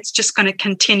feel like it's just going to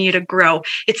continue to grow.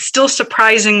 It's still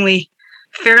surprisingly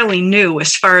fairly new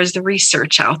as far as the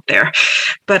research out there,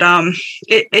 but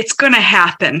it's going to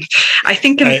happen. I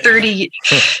think in 30,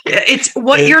 it's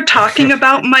what you're talking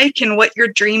about, Mike, and what you're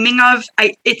dreaming of.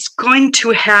 It's going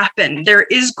to happen. There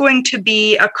is going to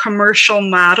be a commercial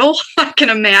model, I can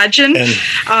imagine,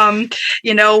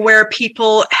 where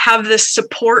people have this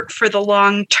support for the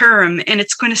long term, and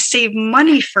it's going to save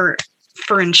money for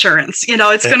for insurance.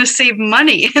 It's going to save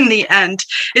money in the end.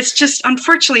 It's just,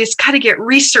 unfortunately, it's got to get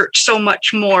researched so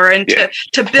much more and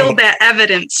to build that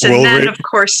evidence. And then, of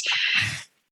course,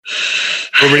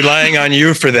 we're relying on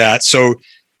you for that. So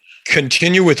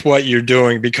continue with what you're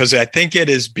doing, because I think it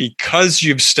is because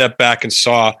you've stepped back and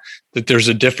saw that there's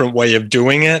a different way of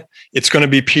doing it. It's going to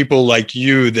be people like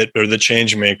you that are the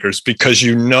change makers, because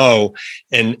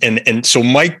and so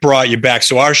Mike brought you back.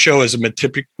 So our show is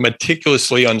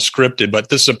meticulously unscripted, but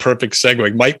this is a perfect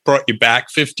segue. Mike brought you back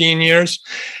 15 years.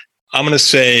 I'm going to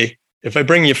say, if I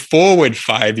bring you forward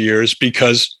 5 years,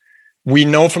 because we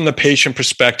know from the patient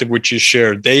perspective, which you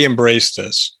shared, they embrace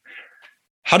this.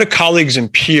 How do colleagues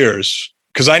and peers,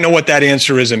 because I know what that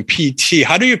answer is in PT,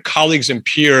 how do your colleagues and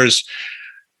peers,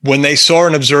 when they saw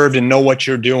and observed and know what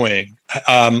you're doing,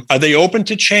 are they open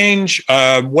to change?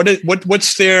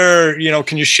 What's their,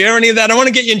 can you share any of that? I don't want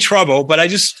to get you in trouble, but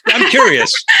I'm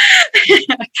curious.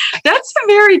 That's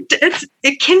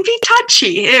it can be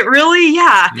touchy. It really,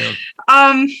 yeah.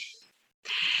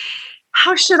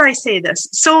 How should I say this?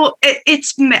 So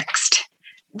it's mixed.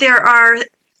 There are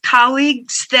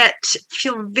colleagues that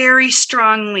feel very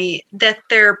strongly that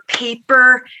their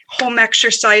paper home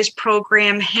exercise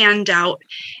program handout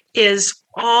is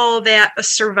all that a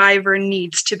survivor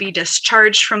needs to be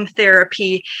discharged from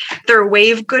therapy. They're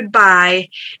wave goodbye,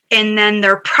 and then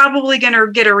they're probably going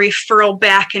to get a referral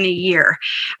back in a year.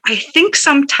 I think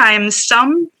sometimes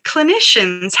some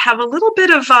clinicians have a little bit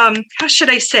of, how should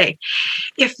I say,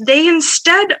 if they,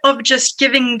 instead of just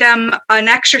giving them an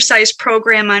exercise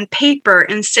program on paper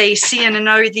and say, see you in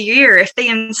another year, if they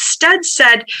instead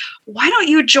said, why don't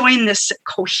you join this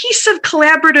cohesive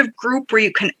collaborative group where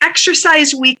you can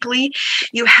exercise weekly,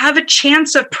 you have a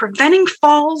chance of preventing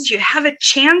falls, you have a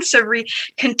chance of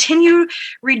continue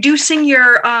reducing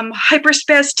your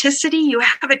hyperspasticity, you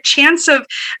have a chance of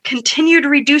continued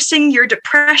reducing your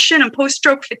depression and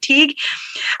post-stroke fatigue,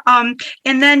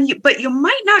 but you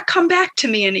might not come back to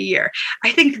me in a year.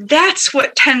 I think that's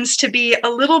what tends to be a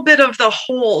little bit of the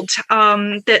hold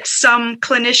that some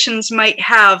clinicians might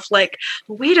have, like,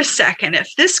 wait a second,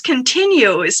 if this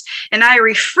continues and I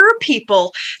refer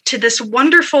people to this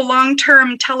wonderful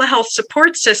long-term telehealth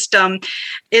support system,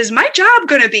 is my job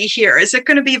going to be here? Is it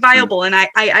going to be viable? And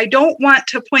I don't want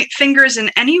to point fingers in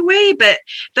any way, but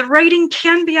the writing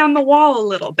can be on the wall a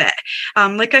little bit.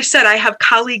 Like I said, I have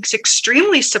colleagues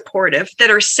extremely supportive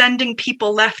that are sending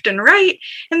people left and right.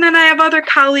 And then I have other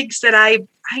colleagues that I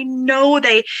know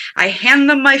I hand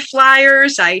them my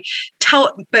flyers,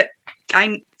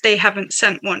 they haven't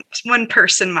sent one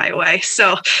person my way.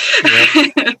 So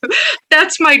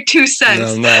that's my 2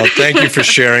 cents. No, thank you for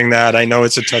sharing that. I know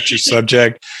it's a touchy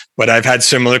subject, but I've had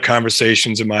similar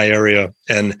conversations in my area.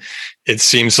 And it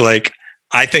seems like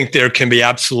I think there can be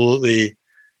absolutely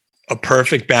a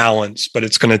perfect balance, but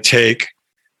it's going to take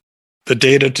the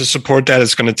data to support that.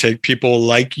 It's going to take people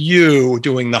like you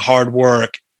doing the hard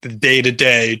work, the day to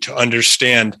day, to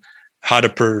understand how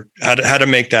to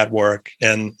make that work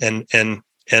and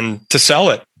to sell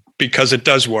it, because it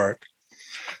does work.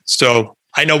 So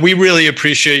I know we really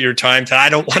appreciate your time. I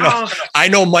don't want to. I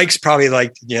know Mike's probably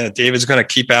like, David's going to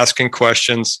keep asking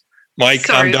questions. Mike,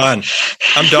 sorry.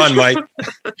 I'm done, Mike.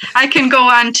 I can go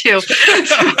on too.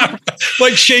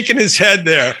 Mike's shaking his head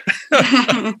there.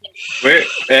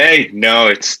 No,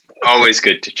 it's always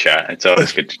good to chat. It's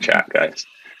always good to chat, guys.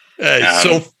 Hey,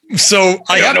 so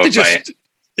I have to just.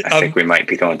 I think we might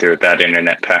be going through a bad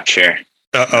internet patch here.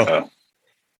 Uh-oh.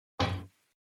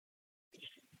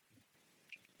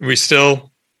 We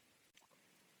still?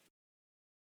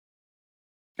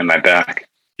 Am I back?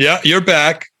 Yeah, you're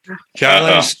back.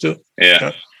 Caroline's still.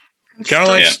 Yeah.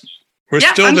 Caroline, we're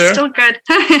still there. Still good.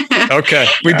 Okay,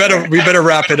 we better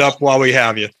wrap it up while we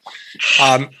have you.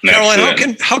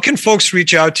 Caroline, how can folks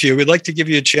reach out to you? We'd like to give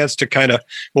you a chance to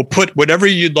we'll put whatever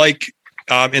you'd like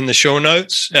in the show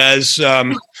notes as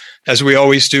we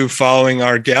always do following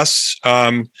our guests.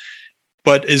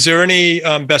 But is there any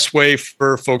best way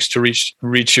for folks to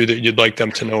reach you that you'd like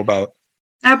them to know about?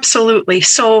 Absolutely.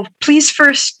 So please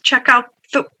first check out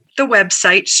the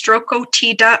website,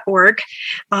 strokeot.org.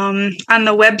 On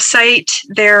the website,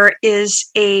 there is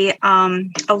a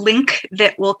link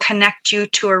that will connect you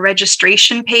to a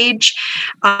registration page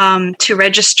to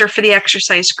register for the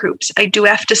exercise groups. I do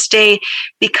have to say,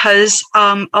 because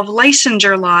of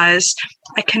licensure laws,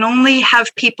 I can only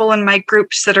have people in my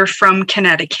groups that are from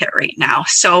Connecticut right now.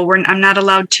 So I'm not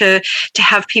allowed to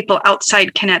have people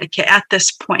outside Connecticut at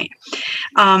this point.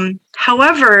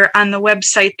 However, on the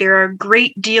website, there are a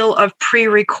great deal of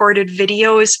pre-recorded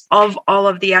videos of all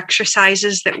of the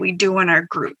exercises that we do in our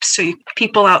groups. So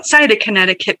people outside of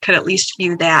Connecticut could at least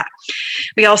view that.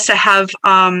 We also have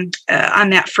on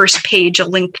that first page a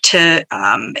link to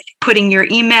putting your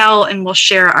email, and we'll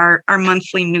share our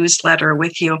monthly newsletter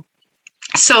with you.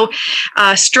 So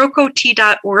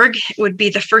strokeot.org would be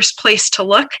the first place to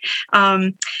look.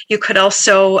 You could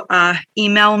also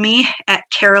email me at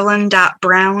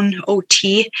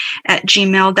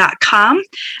carolyn.brownot@gmail.com.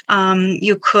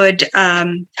 You could,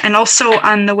 and also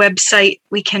on the website,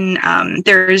 we can,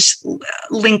 there's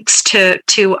links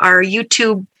to our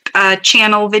YouTube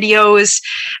channel videos,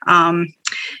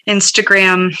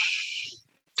 Instagram,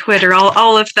 Twitter,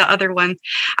 all of the other ones.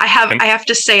 I have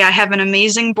to say, I have an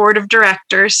amazing board of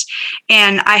directors,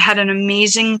 and I had an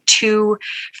amazing 2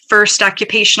 first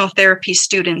occupational therapy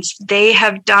students. They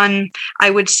have done, I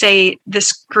would say,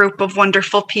 this group of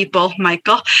wonderful people,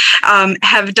 Michael,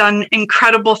 have done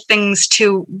incredible things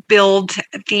to build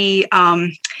the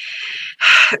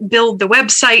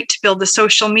website, build the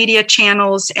social media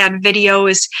channels, add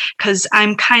videos, because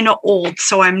I'm kind of old,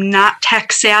 so I'm not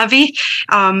tech savvy.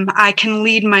 I can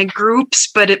lead my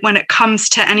groups, but when it comes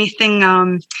to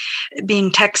anything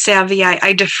being tech savvy,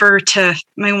 I defer to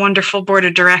my wonderful board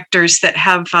of directors that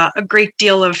have a great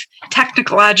deal of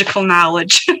technological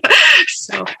knowledge.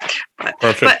 So,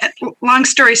 but long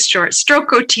story short,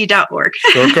 strokeot.org.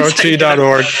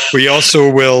 Strokeot.org. We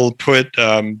also will put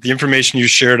the information you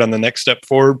shared on the Next Step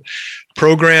Forward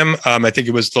program. I think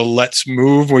it was the Let's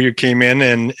Move where you came in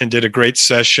and did a great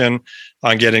session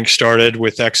on getting started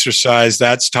with exercise.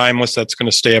 That's timeless. That's going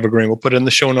to stay evergreen. We'll put it in the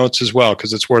show notes as well,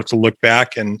 because it's worth to look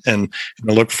back and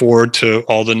look forward to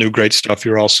all the new great stuff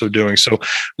you're also doing. So,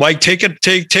 Mike, take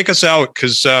us out,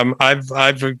 because I'm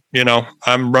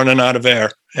running out of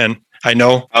air, and I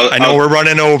know we're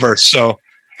running over. So,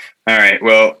 all right.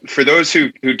 Well, for those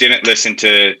who didn't listen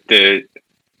to the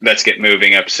Let's Get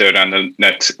Moving episode on the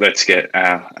Next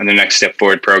Step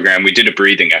Forward program, we did a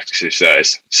breathing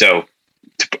exercise. So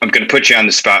I'm going to put you on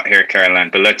the spot here,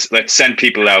 Caroline, but let's send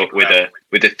people out with a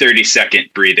 30-second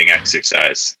breathing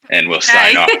exercise, and we'll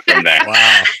sign off from there.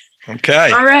 Wow.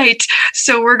 Okay. All right.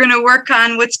 So we're going to work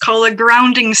on what's called a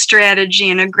grounding strategy.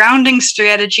 And a grounding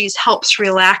strategy helps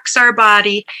relax our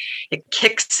body. It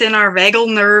kicks in our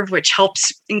vagal nerve, which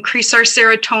helps increase our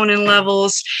serotonin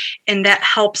levels. And that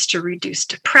helps to reduce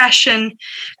depression,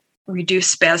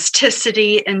 reduce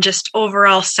spasticity, and just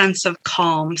overall sense of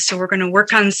calm. So we're going to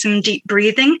work on some deep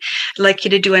breathing. I'd like you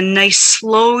to do a nice,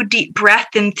 slow, deep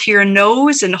breath into your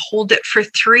nose and hold it for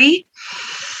 3.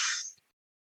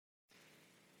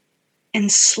 And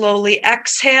slowly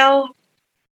exhale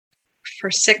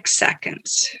for 6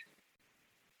 seconds.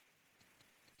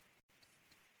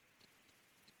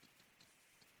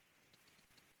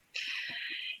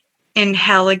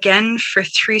 Inhale again for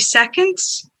 3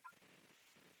 seconds.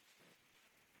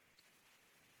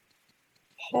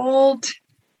 Hold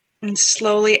and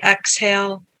slowly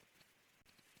exhale.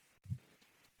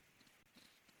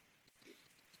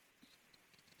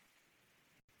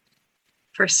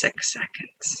 For 6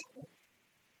 seconds.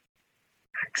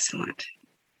 Excellent.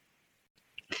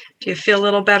 Do you feel a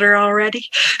little better already?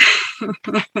 I'm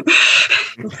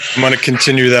going to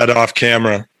continue that off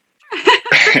camera.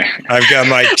 I've got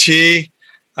my tea.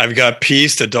 I've got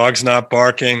peace. The dog's not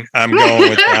barking. I'm going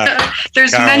with that.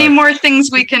 There's many more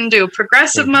things we can do.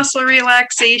 Progressive muscle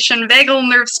relaxation, vagal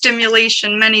nerve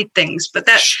stimulation, many things. But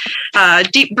that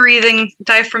deep breathing,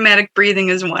 diaphragmatic breathing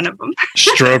is one of them.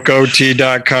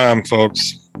 Strokeot.com,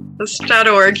 folks.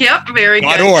 .org. Yep, very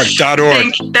good. .org.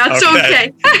 That's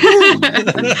okay.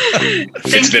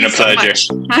 It's been a pleasure. It's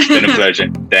been a pleasure.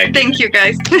 Thank you,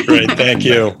 guys. Great. Thank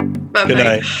you. Bye-bye. Good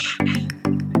night.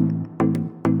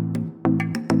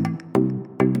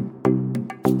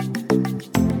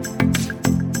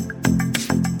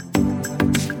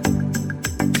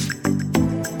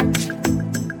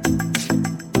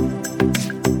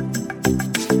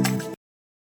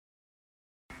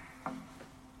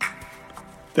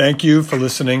 Thank you for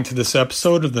listening to this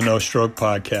episode of the No Stroke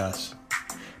Podcast.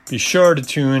 Be sure to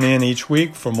tune in each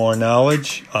week for more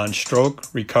knowledge on stroke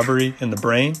recovery in the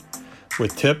brain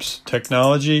with tips,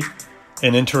 technology,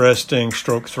 and interesting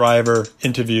stroke thriver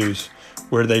interviews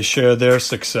where they share their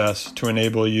success to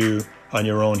enable you on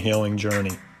your own healing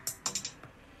journey.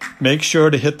 Make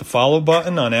sure to hit the follow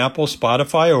button on Apple,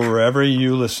 Spotify, or wherever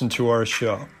you listen to our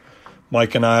show.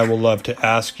 Mike and I will love to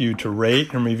ask you to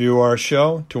rate and review our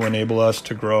show to enable us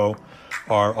to grow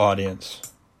our audience.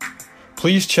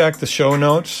 Please check the show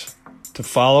notes to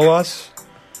follow us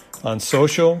on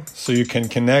social so you can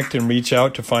connect and reach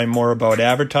out to find more about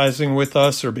advertising with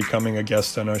us or becoming a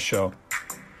guest on our show.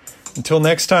 Until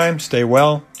next time, stay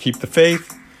well, keep the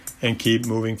faith, and keep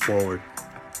moving forward.